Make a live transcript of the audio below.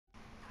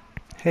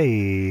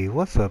Hey,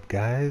 what's up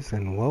guys,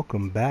 and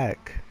welcome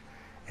back.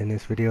 In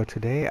this video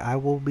today I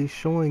will be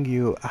showing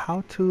you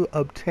how to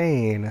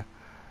obtain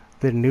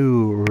the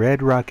new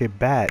Red Rocket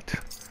Bat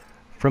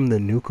from the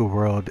Nuka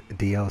World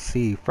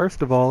DLC.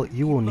 First of all,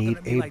 you will need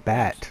a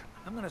bat.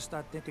 I'm gonna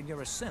start thinking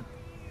you're a simp.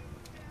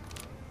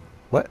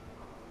 What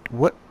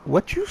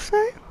you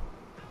say?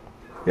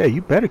 Yeah,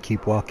 you better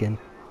keep walking,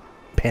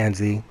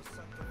 pansy.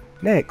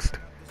 Next,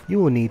 you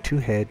will need to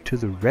head to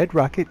the Red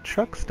Rocket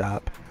truck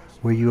stop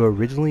where you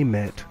originally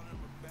met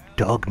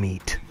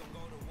Dogmeat.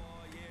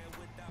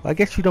 Well, I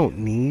guess you don't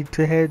need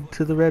to head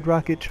to the Red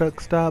Rocket truck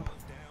stop,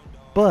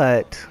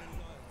 but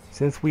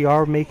since we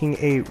are making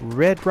a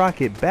Red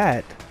Rocket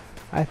Bat,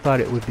 I thought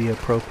it would be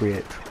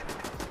appropriate.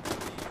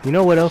 You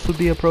know what else would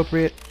be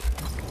appropriate?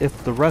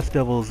 If the Rust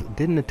Devils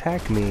didn't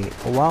attack me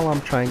while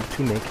I'm trying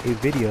to make a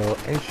video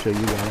and show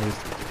you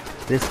guys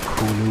this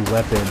cool new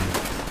weapon.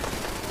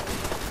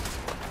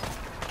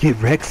 Get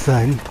wrecked,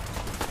 son.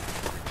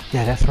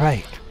 Yeah, that's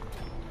right.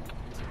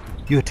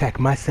 You attack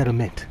my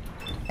settlement,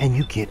 and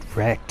you get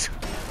wrecked.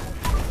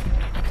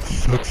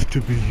 Sucks to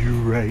be you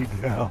right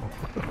now.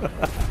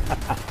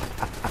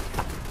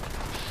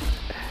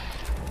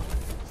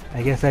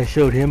 I guess I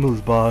showed him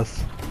who's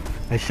boss.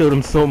 I showed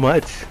him so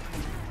much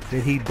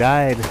that he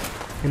died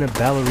in a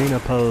ballerina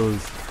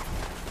pose.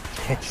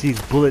 Catch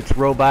these bullets,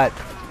 robot.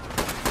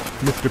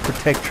 Mr.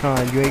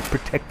 Protectron, you ain't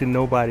protecting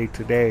nobody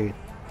today.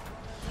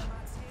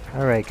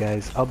 Alright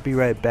guys, I'll be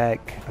right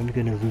back. I'm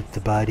gonna loot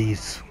the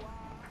bodies.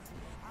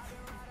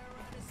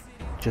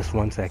 Just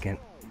 1 second.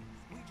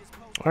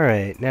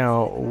 Alright,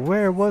 now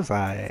where was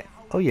I?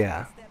 Oh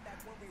yeah.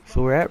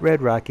 So we're at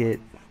Red Rocket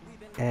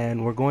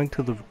and we're going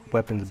to the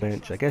weapons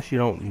bench. I guess you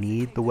don't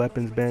need the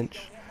weapons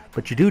bench,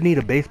 but you do need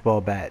a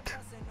baseball bat.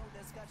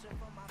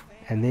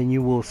 And then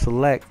you will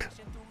select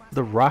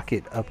the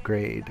rocket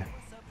upgrade.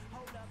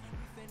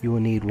 You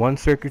will need 1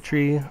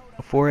 circuitry,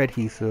 4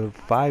 adhesive,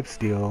 5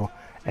 steel,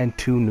 and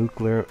 2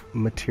 nuclear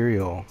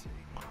material.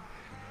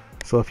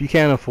 So if you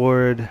can't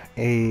afford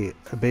a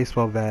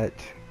baseball bat,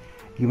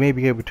 you may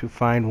be able to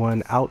find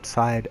one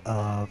outside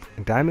of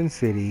Diamond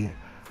City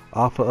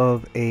off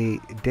of a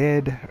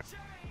dead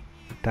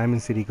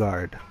Diamond City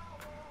guard.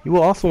 You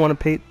will also want to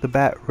paint the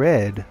bat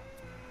red,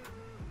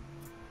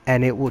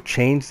 and it will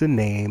change the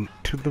name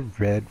to the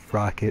Red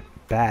Rocket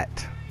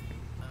Bat.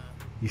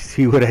 You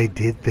see what I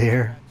did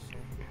there?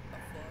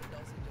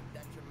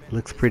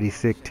 Looks pretty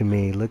sick to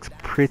me. Looks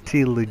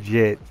pretty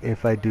legit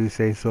if I do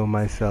say so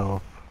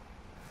myself.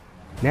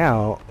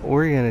 Now,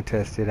 we're gonna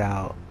test it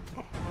out.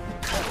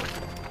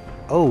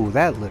 Oh,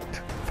 that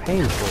looked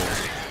painful.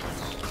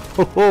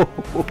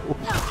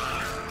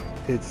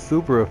 It's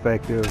super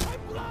effective.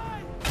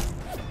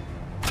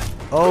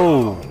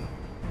 Oh!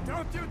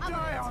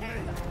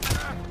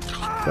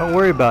 Don't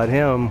worry about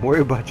him,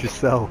 worry about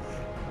yourself.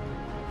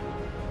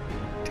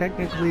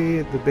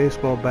 Technically, the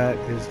baseball bat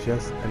is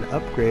just an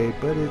upgrade,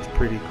 but it's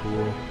pretty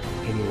cool.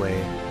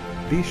 Anyway,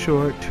 be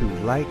sure to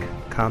like,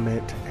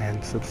 comment,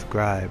 and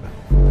subscribe.